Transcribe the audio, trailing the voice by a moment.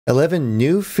11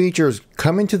 new features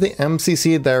coming to the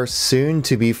MCC that are soon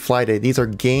to be flighted. These are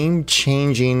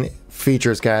game-changing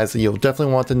features, guys, that you'll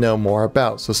definitely want to know more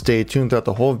about. So stay tuned throughout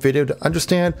the whole video to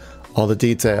understand all the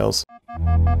details.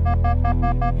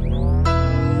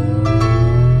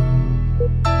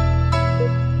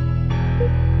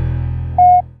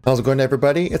 How's it going,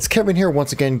 everybody? It's Kevin here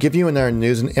once again, giving you another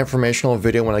news and informational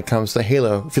video when it comes to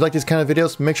Halo. If you like these kind of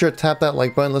videos, make sure to tap that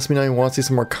like button. Let me know you want to see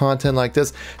some more content like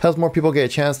this. Helps more people get a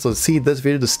chance to see this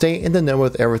video, to stay in the know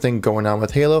with everything going on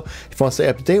with Halo. If you want to stay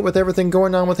up to date with everything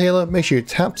going on with Halo, make sure you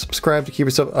tap subscribe to keep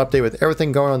yourself updated with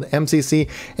everything going on in the MCC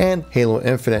and Halo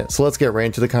Infinite. So let's get right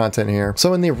into the content here.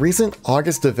 So in the recent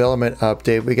August development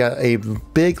update, we got a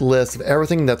big list of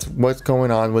everything that's what's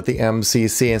going on with the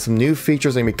MCC and some new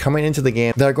features that are going to be coming into the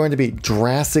game that are going to be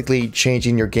drastically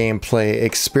changing your gameplay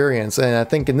experience. And I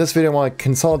think in this video I want to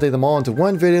consolidate them all into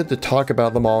one video to talk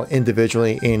about them all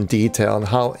individually in detail and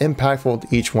how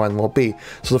impactful each one will be.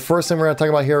 So the first thing we're going to talk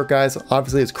about here, guys,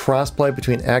 obviously is crossplay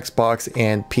between Xbox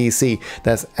and PC.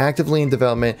 That's actively in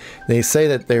development. They say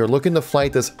that they are looking to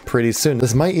flight this pretty soon.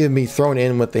 This might even be thrown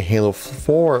in with the Halo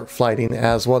 4 flighting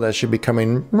as well. That should be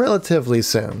coming relatively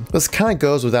soon. This kind of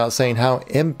goes without saying how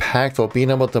impactful being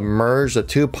able to merge the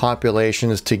two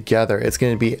populations together. It's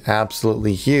going to be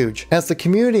absolutely huge, as the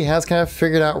community has kind of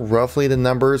figured out roughly the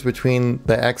numbers between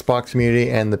the Xbox community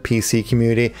and the PC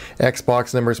community.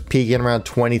 Xbox numbers peaking around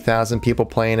 20,000 people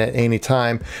playing at any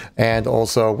time, and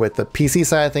also with the PC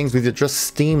side of things, these are just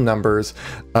Steam numbers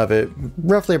of it,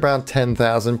 roughly around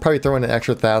 10,000, probably throwing an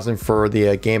extra 1,000 for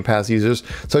the Game Pass users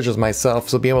such as myself.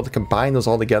 So being able to combine those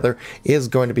all together is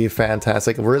going to be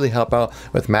fantastic. It'll really help out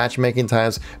with matchmaking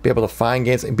times, be able to find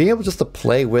games and be able just to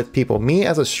play with people. Me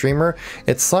as a streamer,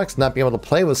 it sucks not being able to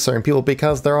play with certain people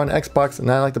because they're on Xbox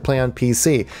and I like to play on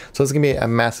PC. So it's going to be a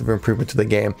massive improvement to the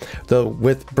game. Though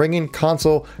with bringing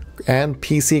console and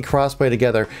PC crossplay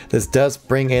together, this does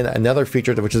bring in another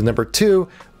feature, which is number 2,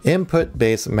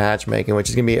 input-based matchmaking, which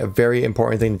is going to be a very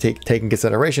important thing to take in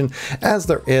consideration, as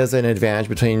there is an advantage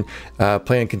between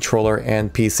playing controller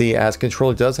and PC, as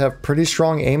controller does have pretty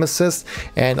strong aim assist,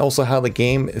 and also how the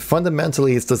game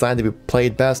fundamentally is designed to be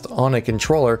played best on a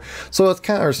controller. So it's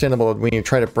kind of understandable when you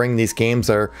try to bring these games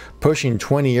that are pushing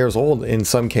 20 years old in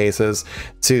some cases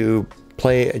to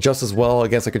play just as well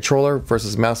against a controller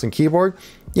versus mouse and keyboard.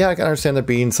 Yeah, I can understand there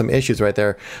being some issues right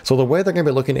there. So the way they're going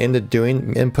to be looking into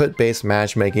doing input-based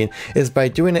matchmaking is by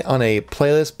doing it on a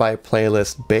playlist by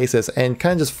playlist basis and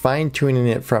kind of just fine-tuning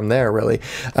it from there, really.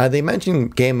 They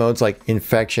mentioned game modes like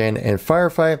Infection and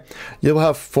Firefight. You'll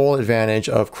have full advantage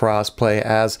of crossplay,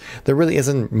 as there really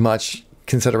isn't much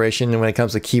consideration when it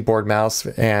comes to keyboard, mouse,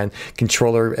 and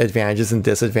controller advantages and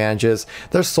disadvantages.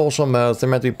 There's social modes, they're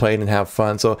meant to be played and have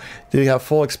fun, so you have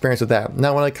full experience with that.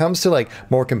 Now when it comes to like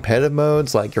more competitive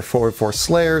modes like your 4v4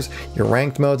 Slayers, your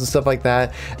ranked modes and stuff like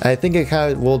that, I think it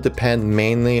kind of will depend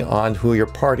mainly on who you're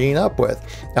partying up with.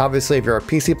 Obviously, if you're a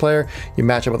PC player, you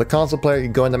match up with a console player, you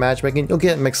go into matchmaking, you'll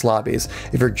get mixed lobbies.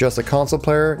 If you're just a console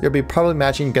player, you'll be probably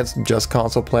matching against just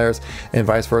console players, and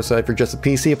vice versa. If you're just a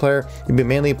PC player, you'll be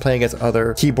mainly playing against other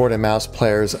keyboard and mouse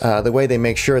players. The way they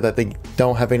make sure that they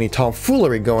don't have any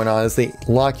tomfoolery going on is they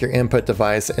lock your input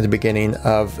device at the beginning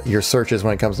of your searches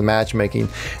when it comes to matchmaking.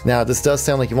 Now, this does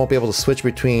sound like you won't be able to switch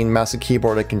between mouse and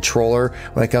keyboard and controller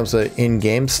when it comes to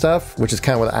in-game stuff, which is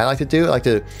kind of what I like to do. I like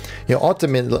to, you know,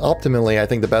 optimally, I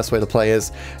think the best way to play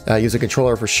is use a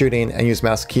controller for shooting and use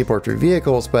mouse and keyboard for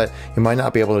vehicles, but you might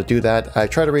not be able to do that. I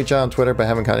try to reach out on Twitter, but I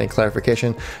haven't got any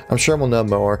clarification. I'm sure we'll know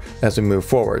more as we move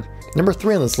forward. Number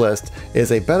 3 on this list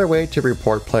is a better way to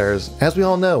report players. As we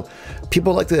all know,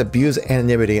 people like to abuse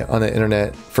anonymity on the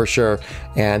internet for sure,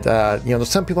 and you know, there's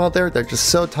some people out there that are just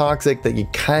so toxic that you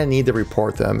kind of need to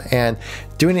report them, and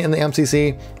doing it in the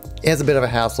MCC is a bit of a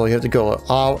hassle. You have to go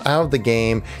out of the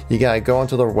game, you gotta go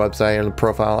onto their website or the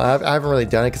profile. I haven't really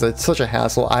done it because it's such a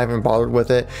hassle. I haven't bothered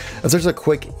with it. If there's a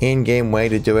quick in-game way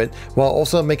to do it while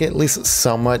also making it at least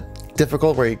somewhat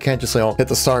difficult, where you can't just, you know, hit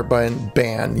the start button,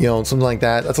 ban, you know, something like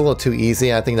that. That's a little too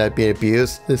easy. I think that'd be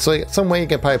abused. It's like some way you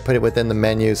can probably put it within the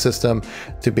menu system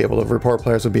to be able to report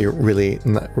players would be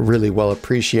really well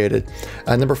appreciated.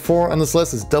 Number 4 on this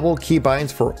list is double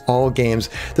keybinds for all games.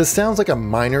 This sounds like a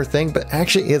minor thing, but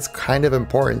actually it's kind of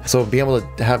important. So being able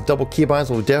to have double keybinds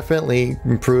will definitely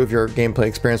improve your gameplay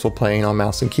experience while playing on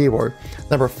mouse and keyboard.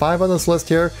 Number 5 on this list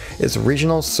here is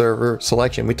regional server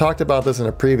selection. We talked about this in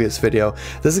a previous video.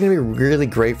 This is going to be really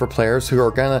great for players who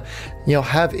are gonna, you know,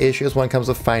 have issues when it comes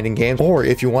to finding games, or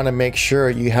if you want to make sure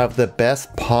you have the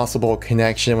best possible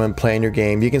connection when playing your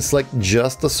game, you can select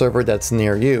just the server that's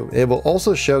near you. It will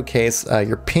also showcase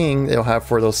your ping it'll have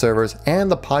for those servers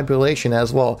and the population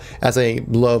as well as a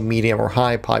low, medium, or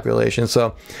high population.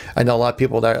 So I know a lot of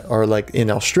people that are like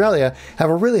in Australia have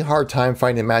a really hard time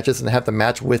finding matches and have to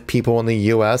match with people in the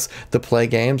US to play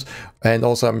games. And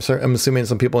also I'm assuming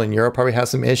some people in Europe probably have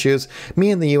some issues. Me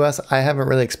in the US, I haven't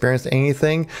really experienced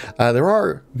anything. There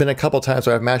are been a couple times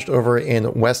where I've matched over in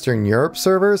Western Europe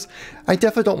servers. I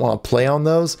definitely don't want to play on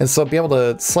those. And so be able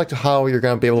to select how you're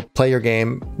going to be able to play your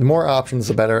game. The more options,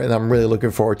 the better. And I'm really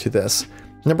looking forward to this.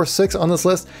 Number 6 on this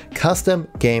list, custom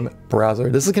game browser.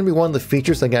 This is going to be one of the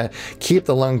features that going to keep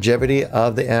the longevity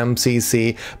of the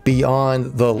MCC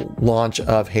beyond the launch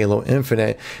of Halo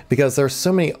Infinite, because there's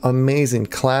so many amazing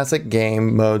classic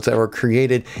game modes that were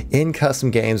created in custom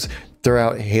games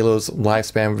throughout Halo's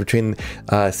lifespan between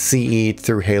CE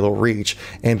through Halo Reach,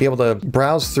 and be able to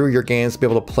browse through your games, be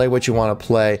able to play what you want to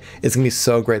play. It's gonna be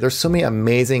so great. There's so many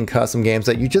amazing custom games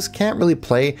that you just can't really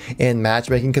play in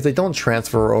matchmaking because they don't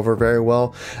transfer over very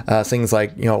well. Things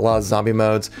like, you know, a lot of zombie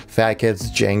modes, Fat Kids,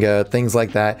 Jenga, things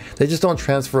like that. They just don't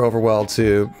transfer over well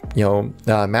to, you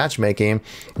know, matchmaking.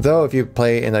 Though if you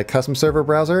play in a custom server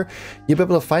browser, you'll be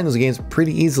able to find those games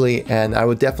pretty easily, and I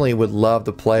would definitely love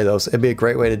to play those. It'd be a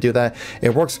great way to do that.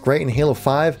 It works great in Halo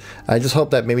 5. I just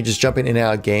hope that maybe just jumping in and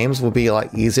out of games will be a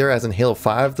lot easier, as in Halo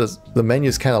 5 the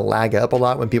menus kind of lag up a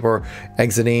lot when people are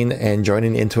exiting and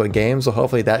joining into a game, so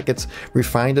hopefully that gets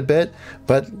refined a bit.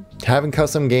 But having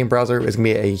custom game browser is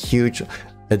going to be a huge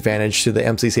advantage to the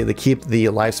MCC to keep the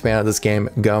lifespan of this game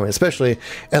going, especially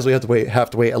as we have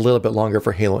to wait a little bit longer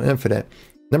for Halo Infinite.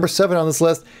 Number 7 on this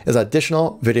list is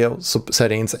additional video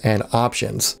settings and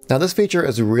options. Now this feature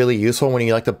is really useful when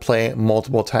you like to play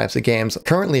multiple types of games.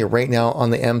 Currently, right now on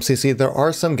the MCC, there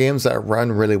are some games that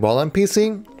run really well on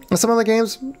PC, and some other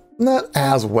games not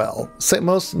as well.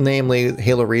 Most namely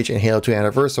Halo Reach and Halo 2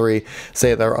 Anniversary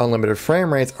say their unlimited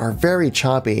frame rates are very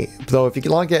choppy, though if you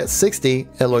can log it at 60,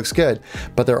 it looks good.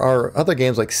 But there are other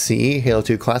games like CE, Halo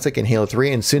 2 Classic, and Halo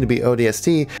 3, and soon to be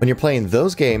ODST. When you're playing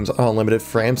those games on unlimited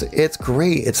frames, it's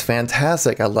great, it's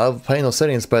fantastic. I love playing those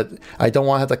settings, but I don't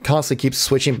want to have to constantly keep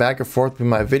switching back and forth between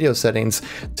my video settings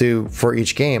for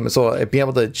each game. So being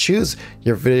able to choose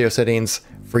your video settings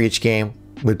for each game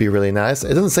would be really nice.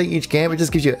 It doesn't say each game, it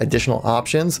just gives you additional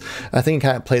options. I think it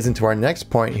kind of plays into our next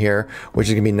point here, which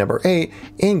is going to be number 8,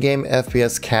 in-game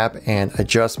FPS cap and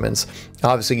adjustments.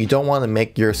 Obviously, you don't want to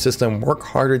make your system work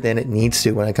harder than it needs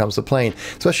to when it comes to playing,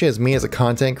 especially as me as a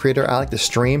content creator. I like to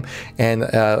stream, and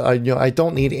I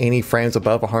don't need any frames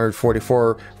above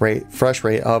 144 refresh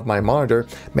rate of my monitor.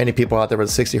 Many people out there with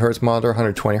a 60 Hz monitor,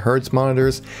 120 Hz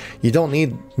monitors, you don't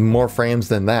need more frames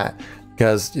than that,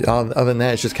 because other than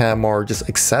that, it's just kind of more just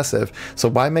excessive. So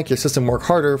why make your system work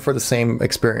harder for the same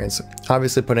experience?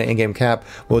 Obviously, putting an in-game cap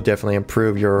will definitely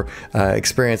improve your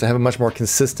experience and have a much more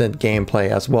consistent gameplay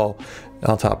as well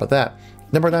on top of that.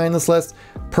 Number 9 on this list,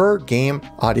 per game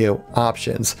audio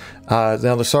options. Now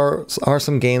there are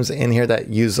some games in here that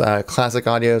use classic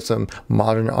audio, some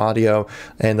modern audio,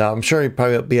 and I'm sure you'll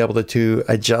probably be able to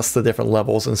adjust the different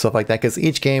levels and stuff like that, because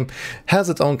each game has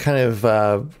its own kind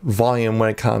of volume when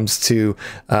it comes to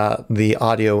the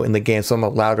audio in the game. Some are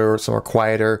louder, some are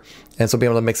quieter, and so being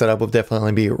able to mix that up will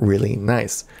definitely be really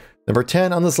nice. Number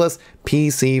 10 on this list,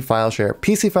 PC file share.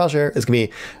 PC file share is going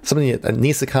to be something that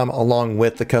needs to come along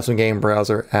with the custom game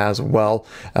browser as well.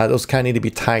 Those kind of need to be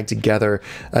tied together,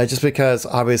 just because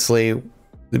obviously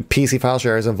the PC file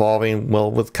share is evolving well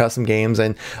with custom games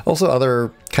and also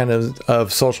other kind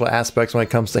of social aspects when it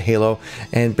comes to Halo,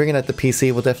 and bringing that to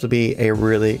PC will definitely be a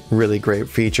really great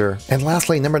feature. And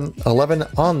lastly, number 11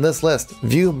 on this list,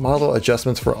 view model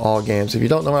adjustments for all games. If you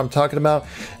don't know what I'm talking about,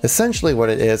 essentially what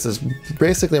it is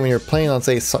basically when you're playing on,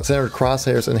 say, centered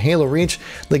crosshairs in Halo Reach,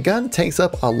 the gun takes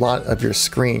up a lot of your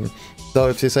screen. So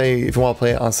if you want to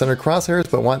play it on centered crosshairs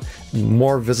but want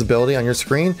more visibility on your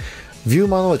screen, view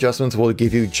model adjustments will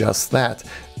give you just that.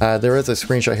 There is a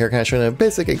screenshot here kind of showing a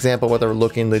basic example of what they're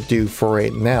looking to do for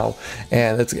right now.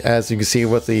 And it's, as you can see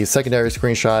with the secondary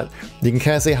screenshot, you can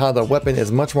kind of see how the weapon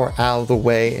is much more out of the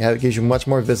way. It gives you much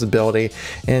more visibility,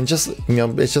 and just, you know,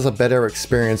 it's just a better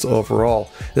experience overall.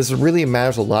 This really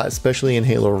matters a lot, especially in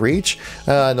Halo Reach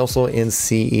and also in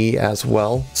CE as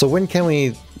well. So when can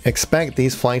we expect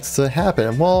these flights to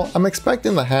happen? Well, I'm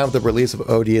expecting to have the release of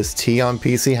ODST on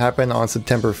PC happen on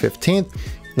September 15th.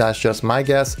 That's just my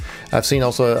guess. I've seen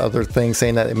also other things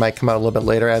saying that it might come out a little bit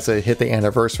later as it hit the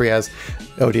anniversary, as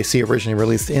ODST originally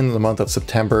released in the month of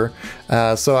September.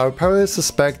 So I would probably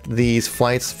suspect these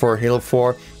flights for Halo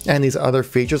 4 and these other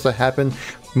features that happen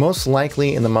most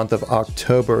likely in the month of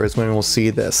October is when we'll see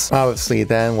this. Obviously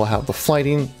then we'll have the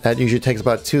flighting. That usually takes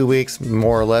about 2 weeks,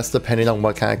 more or less, depending on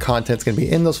what kind of content's going to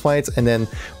be in those flights. And then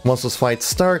once those flights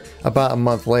start, about a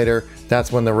month later,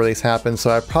 that's when the release happens. So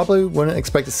I probably wouldn't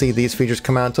expect to see these features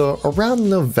come out until around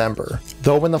November.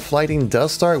 Though when the flighting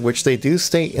does start, which they do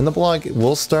state in the blog, it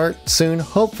will start soon,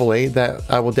 hopefully, that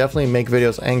I will definitely make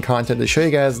videos and content to show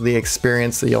you guys the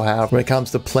experience that you'll have when it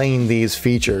comes to playing these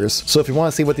features. So if you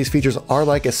want to see what these features are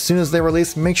like as soon as they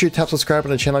release, make sure you tap subscribe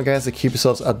on the channel, guys, to keep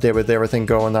yourselves updated with everything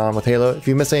going on with Halo. If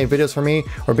you missed any videos from me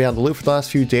or been on the loop for the last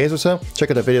few days or so,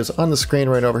 check out the videos on the screen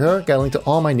right over here. Got a link to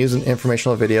all my news and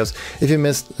informational videos if you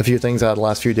missed a few things out of the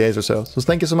last few days or so. So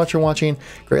thank you so much for watching.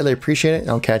 Greatly appreciate it, and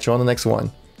I'll catch you on the next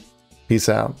one. Peace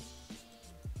out.